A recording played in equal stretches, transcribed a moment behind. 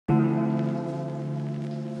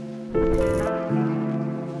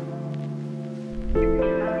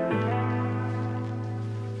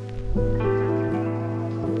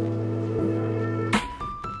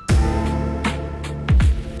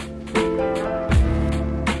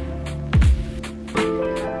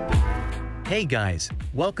Hey guys,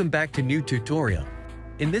 welcome back to new tutorial.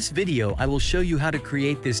 In this video I will show you how to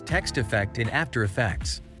create this text effect in After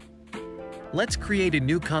Effects. Let's create a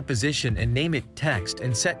new composition and name it text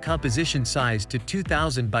and set composition size to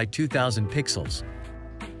 2000 by 2000 pixels.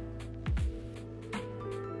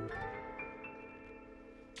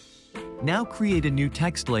 Now create a new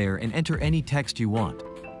text layer and enter any text you want.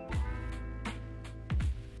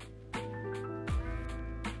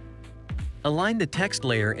 Align the text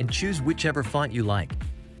layer and choose whichever font you like.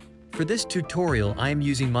 For this tutorial I am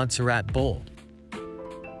using Montserrat Bold.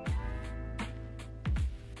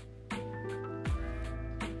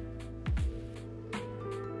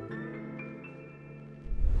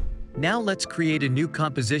 Now let's create a new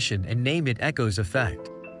composition and name it Echoes Effect.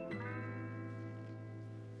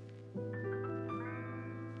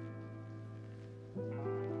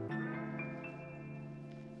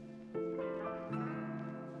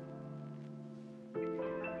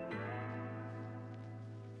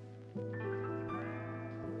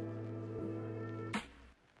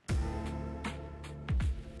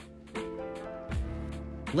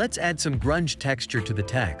 Let's add some grunge texture to the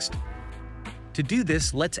text. To do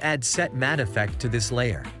this, let's add Set Matte Effect to this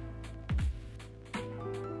layer.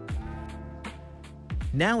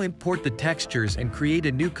 Now import the textures and create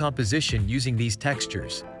a new composition using these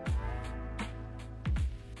textures.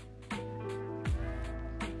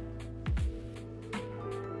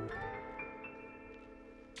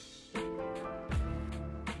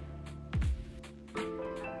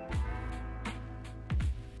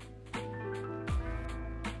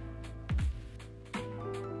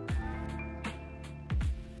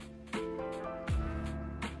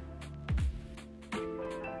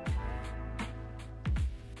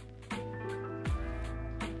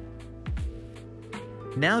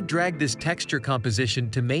 Now drag this texture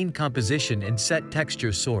composition to main composition and set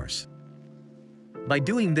texture source. By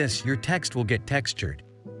doing this, your text will get textured.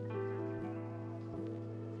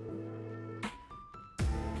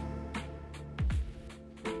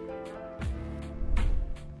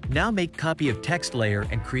 Now make copy of text layer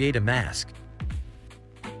and create a mask.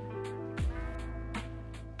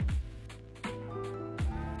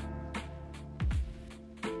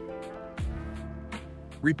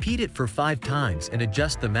 Repeat it for 5 times and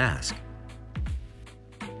adjust the mask.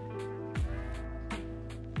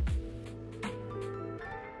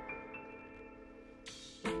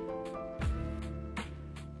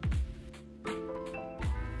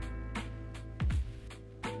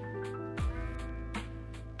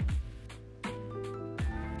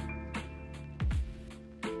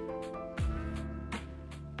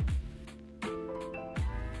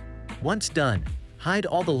 Once done, hide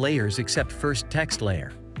all the layers except first text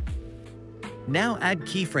layer. Now add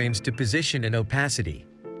keyframes to position and opacity.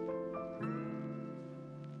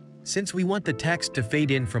 Since we want the text to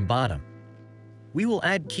fade in from bottom, we will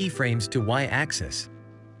add keyframes to Y-axis.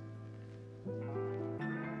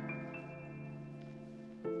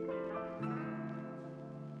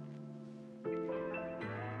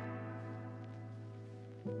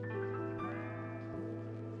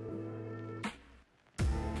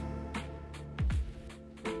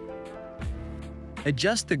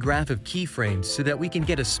 Adjust the graph of keyframes so that we can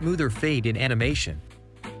get a smoother fade in animation.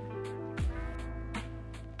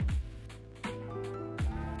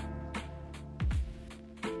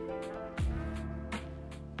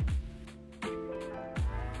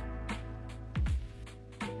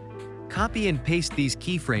 Copy and paste these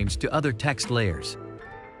keyframes to other text layers.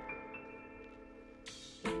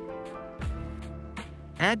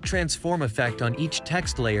 Add transform effect on each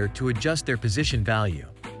text layer to adjust their position value.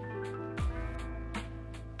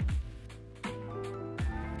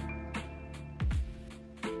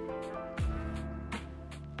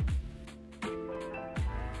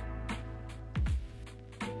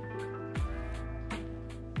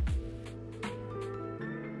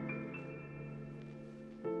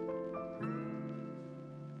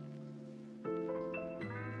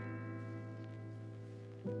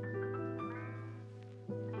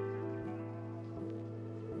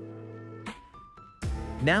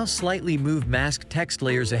 Now slightly move mask text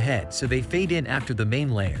layers ahead so they fade in after the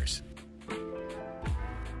main layers.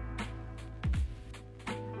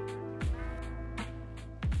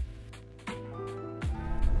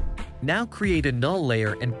 Now create a null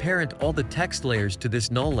layer and parent all the text layers to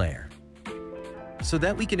this null layer, so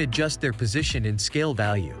that we can adjust their position and scale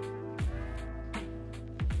value.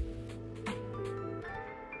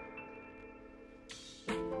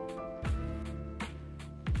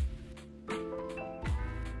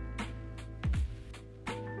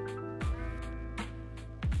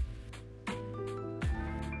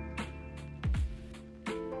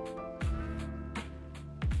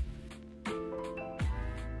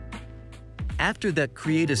 After that,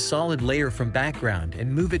 create a solid layer from background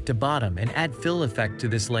and move it to bottom and add fill effect to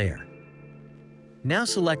this layer. Now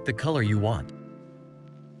select the color you want.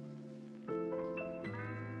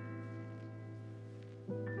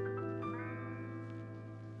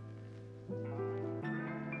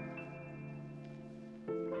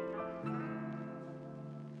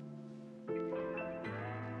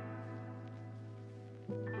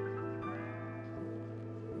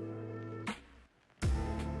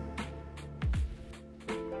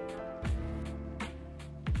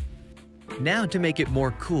 Now to make it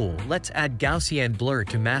more cool, let's add Gaussian blur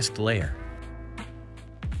to masked layer.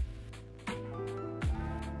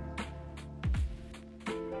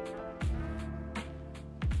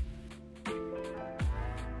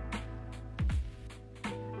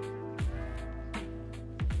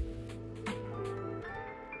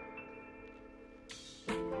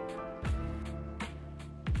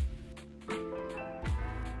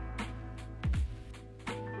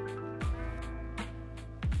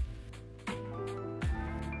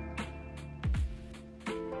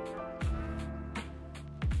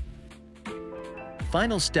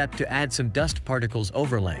 Final step to add some dust particles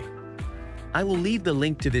overlay. I will leave the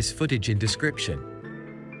link to this footage in description.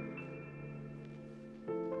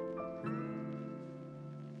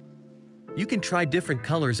 You can try different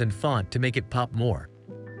colors and font to make it pop more.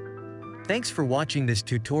 Thanks for watching this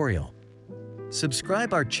tutorial.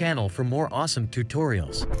 Subscribe our channel for more awesome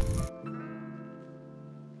tutorials.